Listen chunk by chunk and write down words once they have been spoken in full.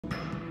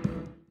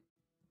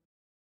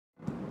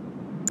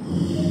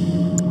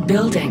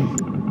Building.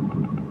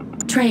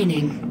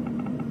 Training.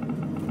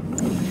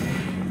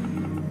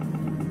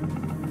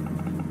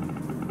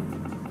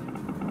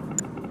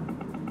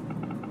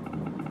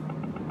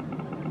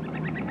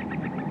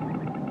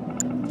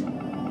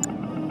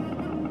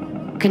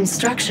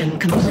 Construction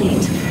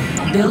complete.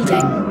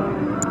 Building.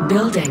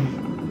 Building.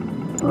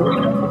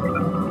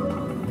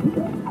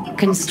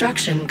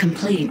 Construction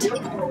complete.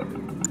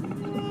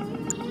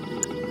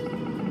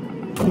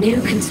 New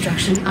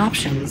construction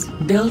options.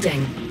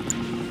 Building.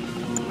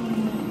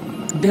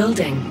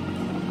 Building.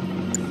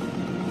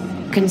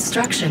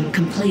 Construction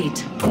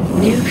complete.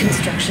 New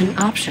construction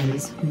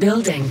options.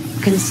 Building.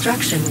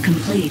 Construction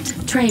complete.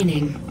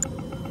 Training.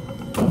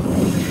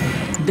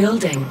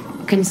 Building.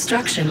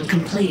 Construction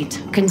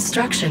complete.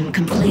 Construction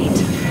complete.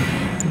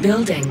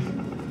 Building.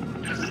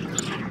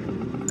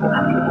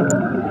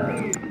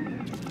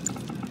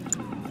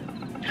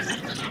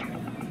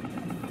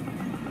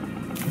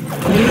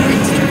 New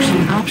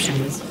construction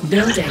options.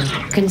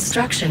 Building.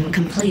 Construction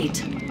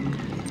complete.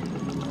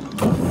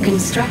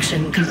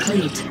 Construction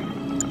complete.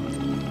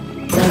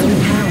 Low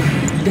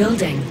power.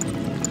 Building.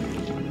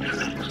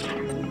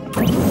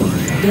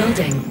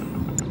 Building.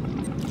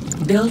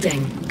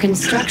 Building.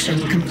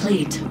 Construction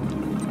complete.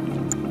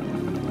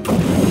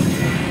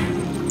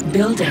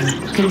 Building.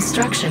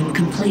 Construction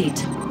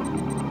complete.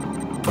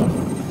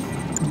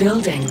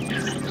 Building.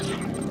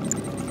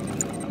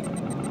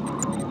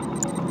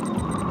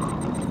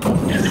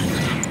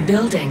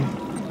 Building.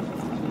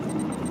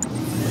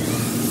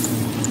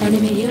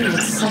 Enemy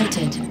units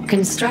sighted.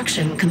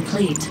 Construction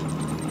complete.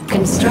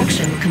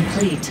 Construction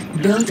complete.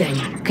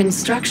 Building.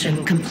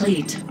 Construction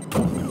complete.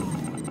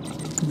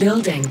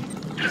 Building.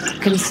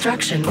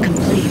 Construction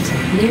complete.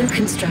 New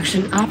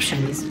construction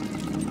options.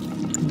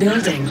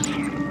 Building.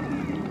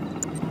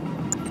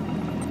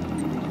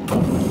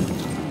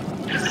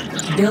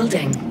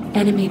 Building.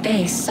 Enemy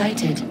base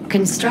sighted.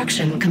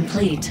 Construction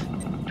complete.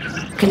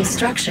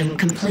 Construction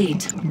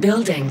complete.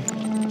 Building.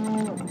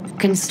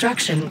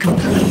 Construction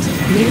complete.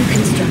 New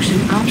construction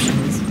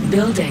options.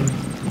 Building.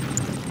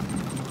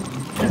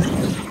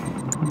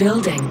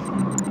 Building.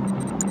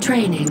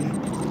 Training.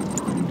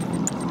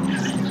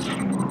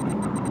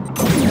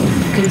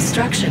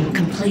 Construction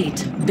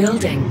complete.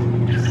 Building.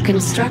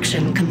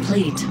 Construction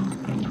complete.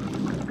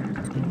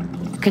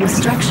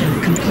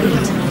 Construction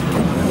complete.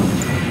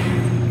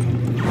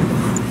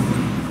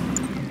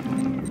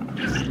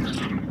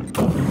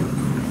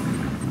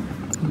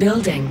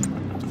 Building.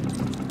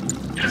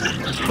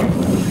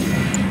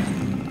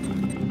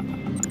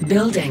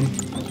 Building.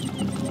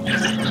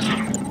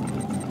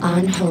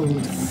 On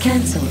hold.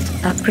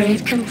 Cancelled.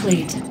 Upgrade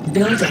complete.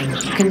 Building.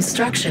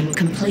 Construction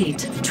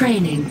complete.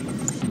 Training.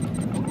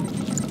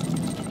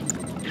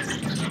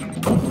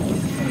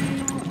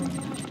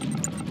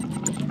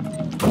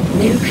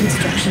 New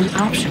construction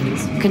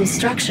options.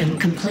 Construction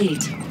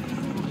complete.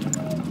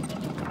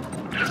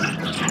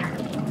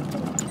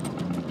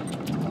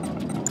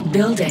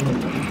 Building.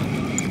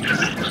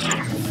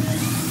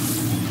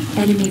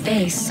 Enemy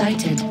base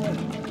sighted.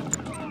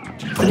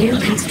 New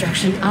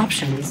construction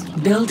options.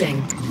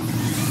 Building.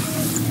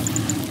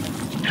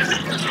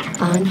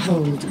 On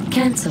hold.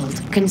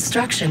 Cancelled.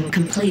 Construction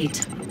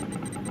complete.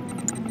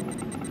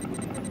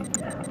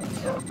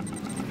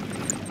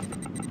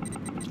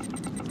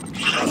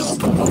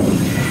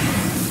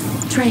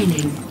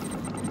 Training.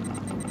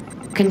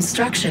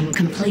 Construction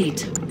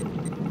complete.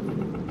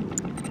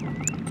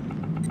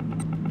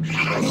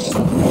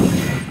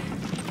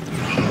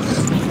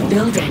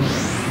 Building.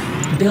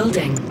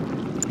 Building.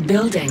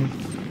 Building.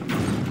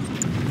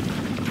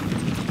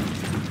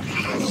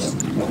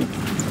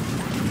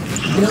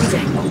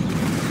 Building.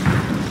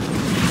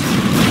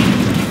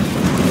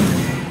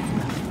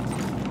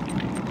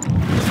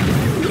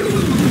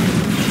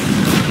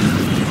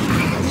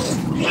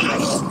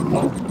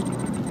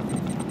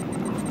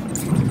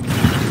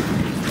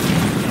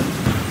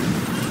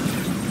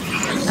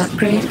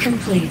 Upgrade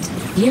complete.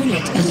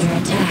 Unit under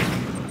attack.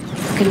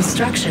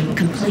 Construction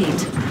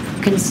complete.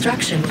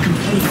 Construction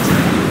complete.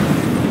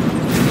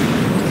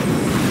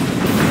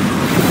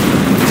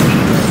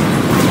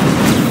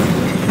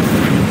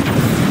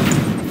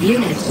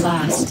 Unit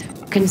lost.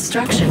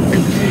 Construction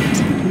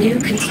complete. New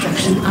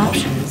construction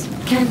options.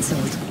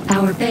 Cancelled.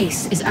 Our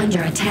base is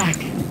under attack.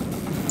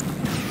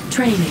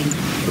 Training.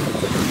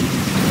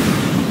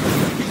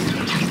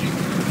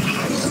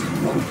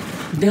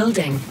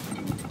 Building.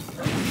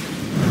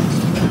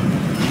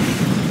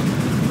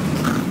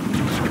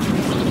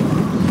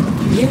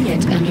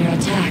 Unit under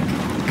attack.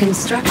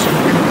 Construction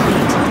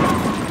complete.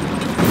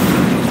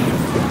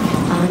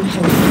 On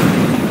hold.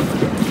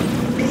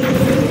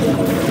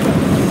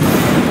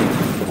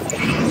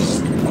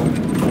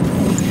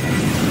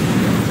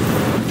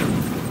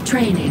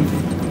 Training.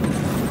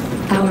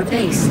 Our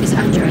base is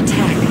under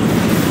attack.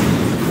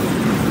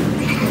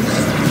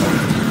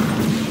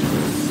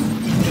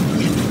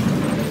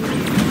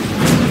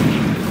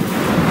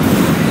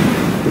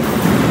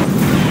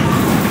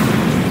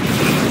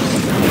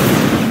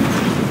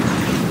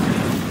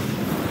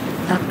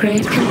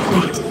 Upgrade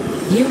complete.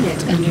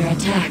 Unit under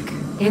attack.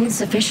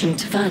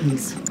 Insufficient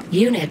funds.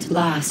 Unit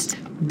lost.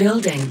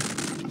 Building.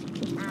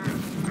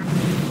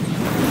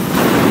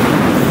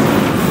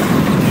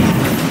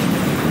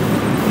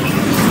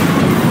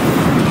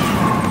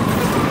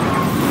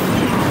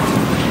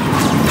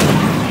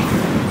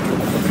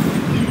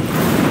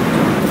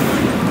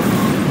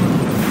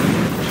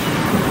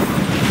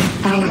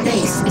 Our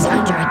base is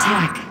under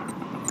attack.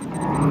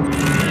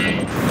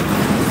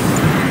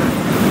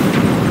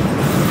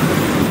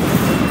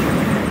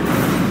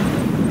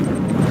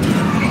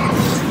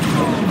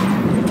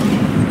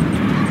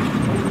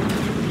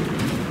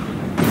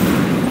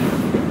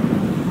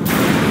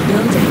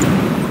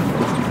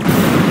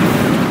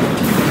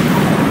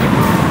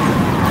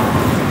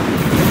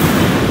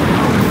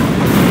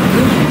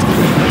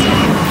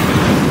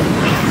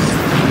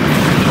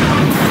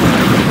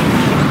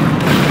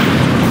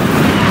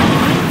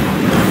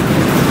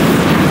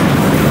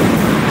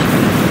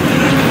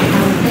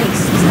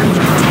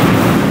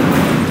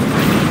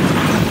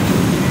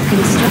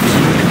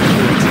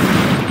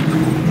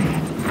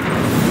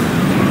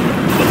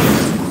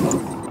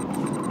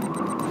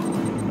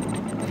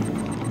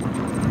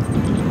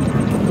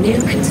 New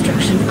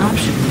construction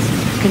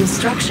options.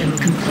 Construction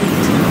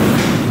complete.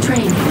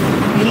 Training.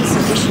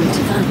 Insufficient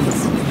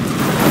funds.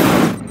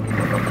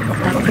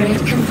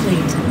 Upgrade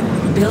complete.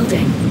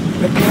 Building.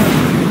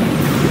 Repairing.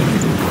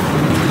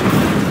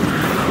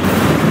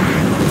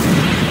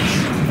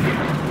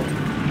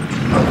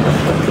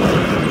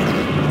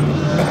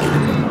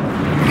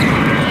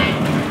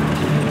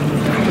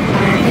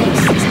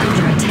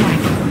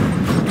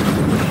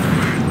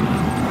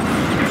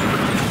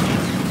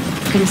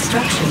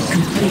 Construction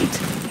complete.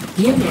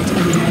 Unit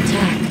under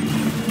attack.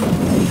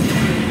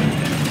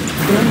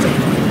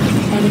 Building.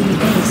 Enemy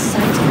base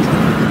sighted.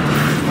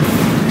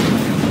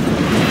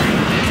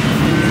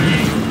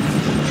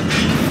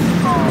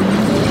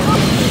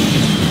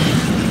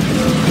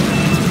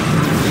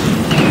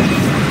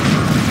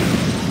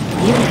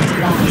 Unit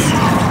lost.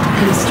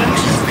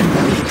 Construction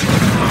complete.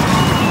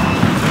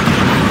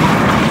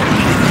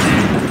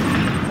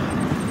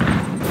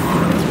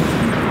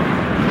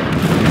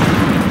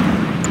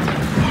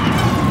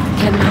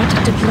 Cannot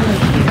deploy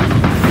here.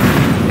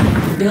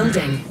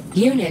 Building.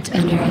 Unit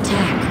under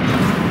attack.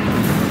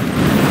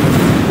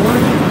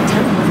 Warning.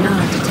 Temple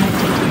not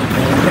detected.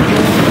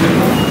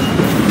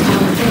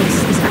 Our base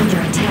is under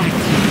attack.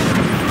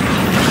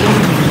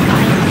 Warning.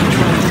 Iron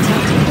control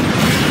detected.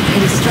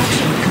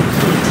 Construction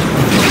complete.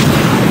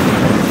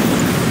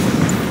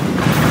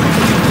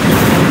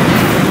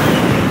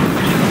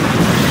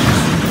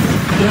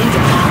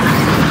 Building.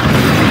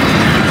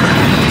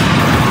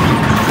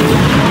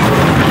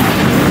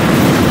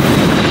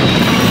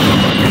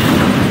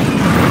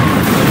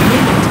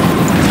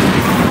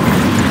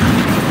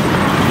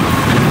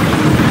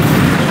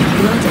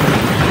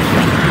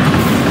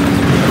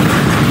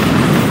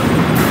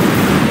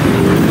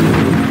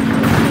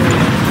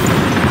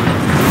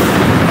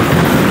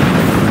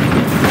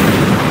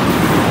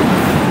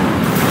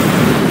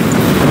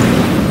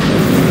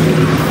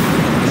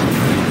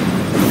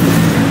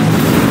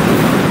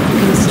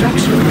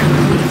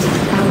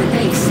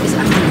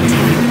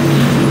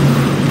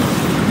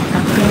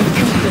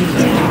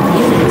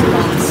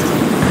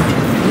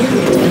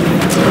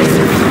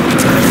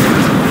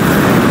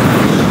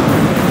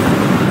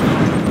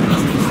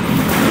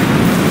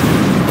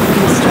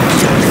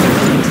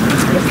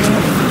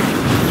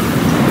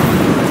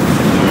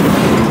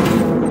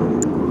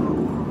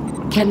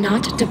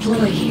 Cannot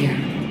deploy here.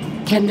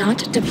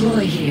 Cannot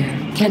deploy here.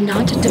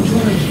 Cannot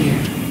deploy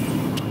here.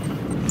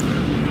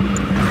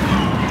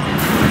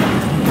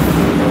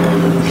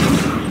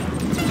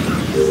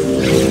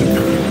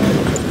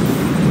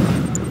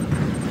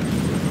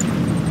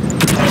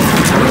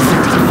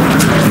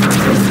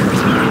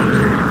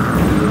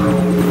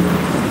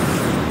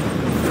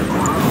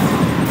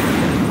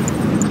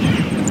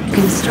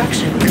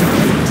 Construction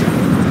complete.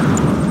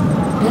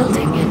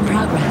 Building in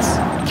progress.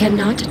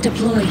 Cannot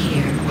deploy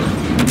here.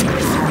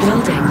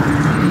 Building.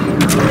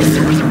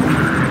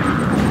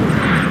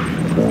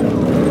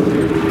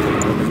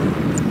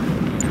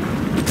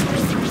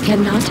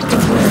 Cannot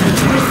deploy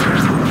here.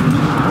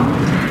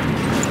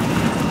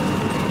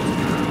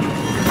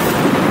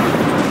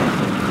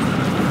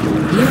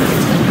 Unit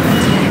under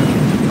attack.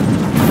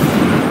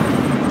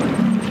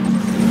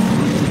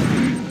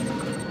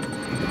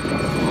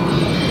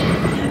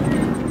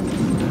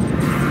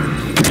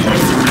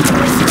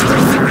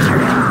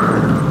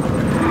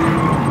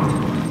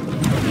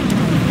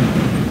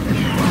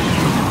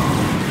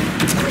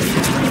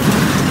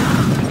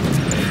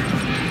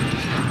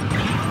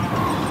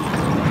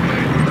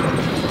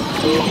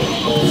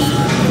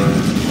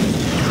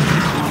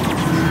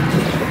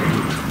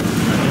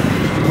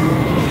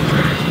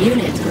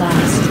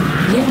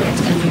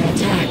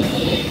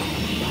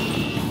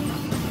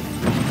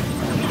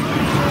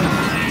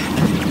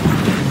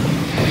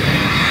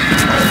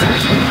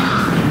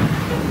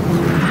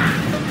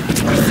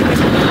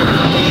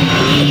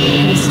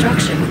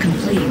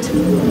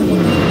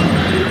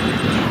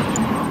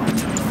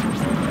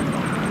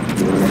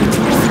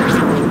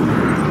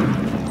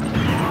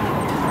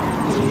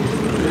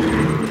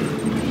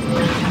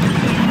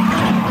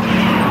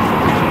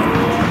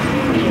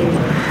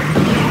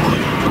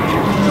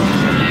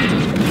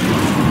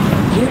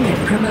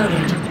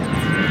 promoted.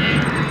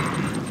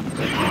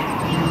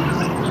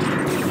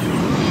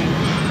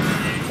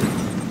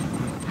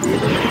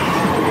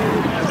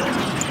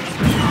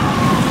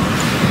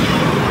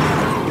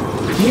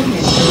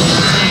 Unit under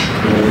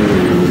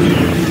attack.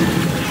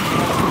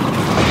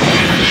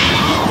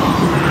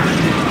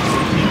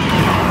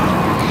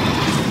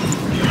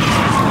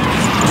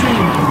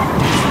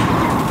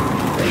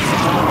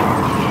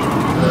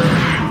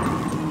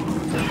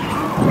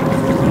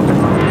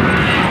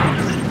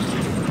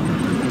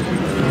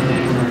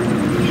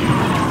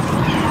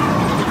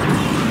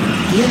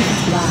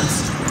 Unit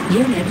lost.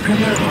 Unit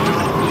promoted.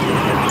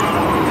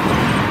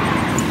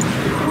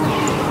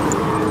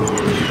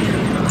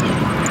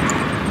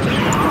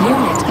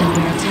 Unit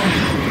under attack.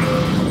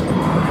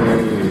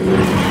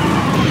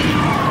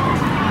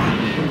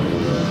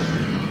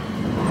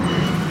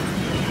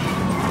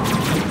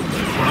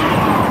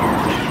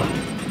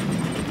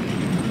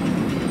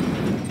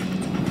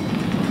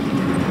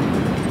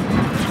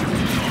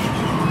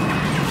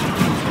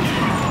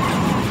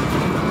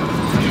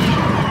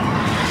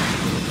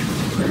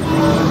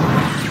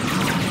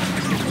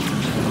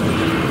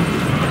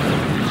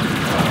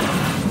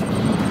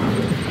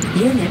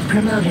 Unit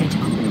promoted.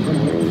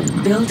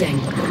 Building.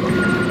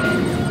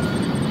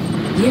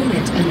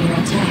 Unit under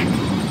attack.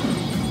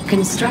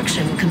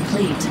 Construction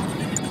complete.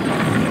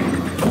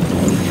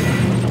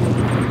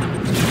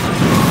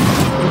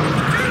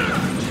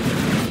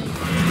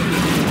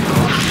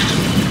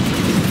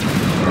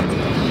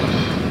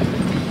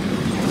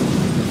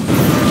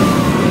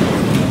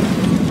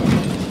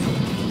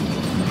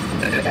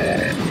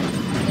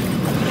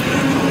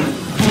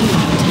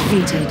 Enemy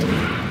defeated.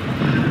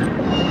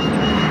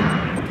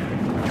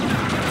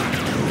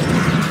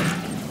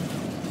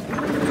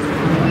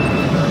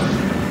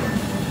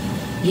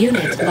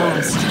 Unit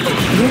lost.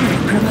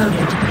 Unit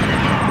promoted.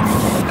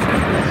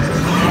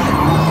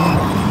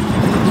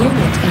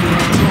 Unit under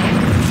attack.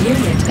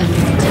 Unit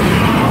under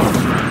attack.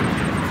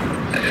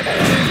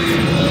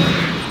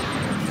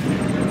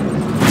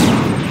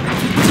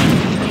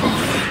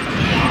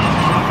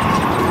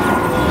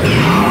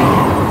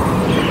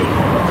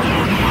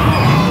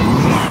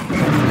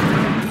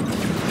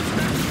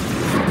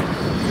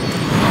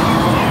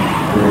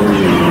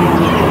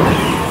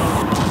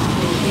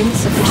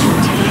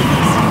 Insufficient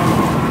funds.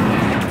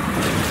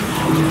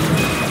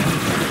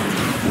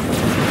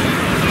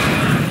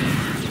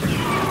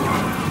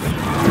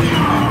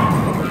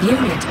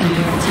 Unit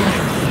under attack.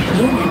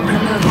 Unit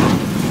promoted.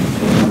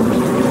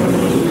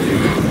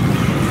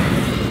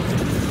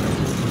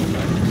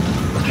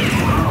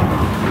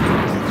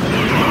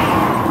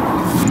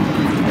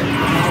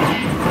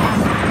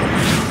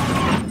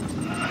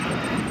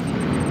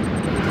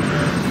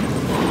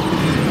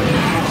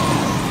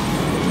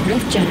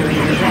 Rift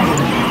generator ready.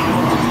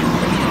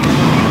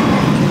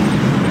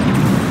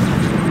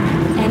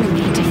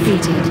 Enemy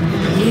defeated.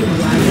 You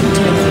are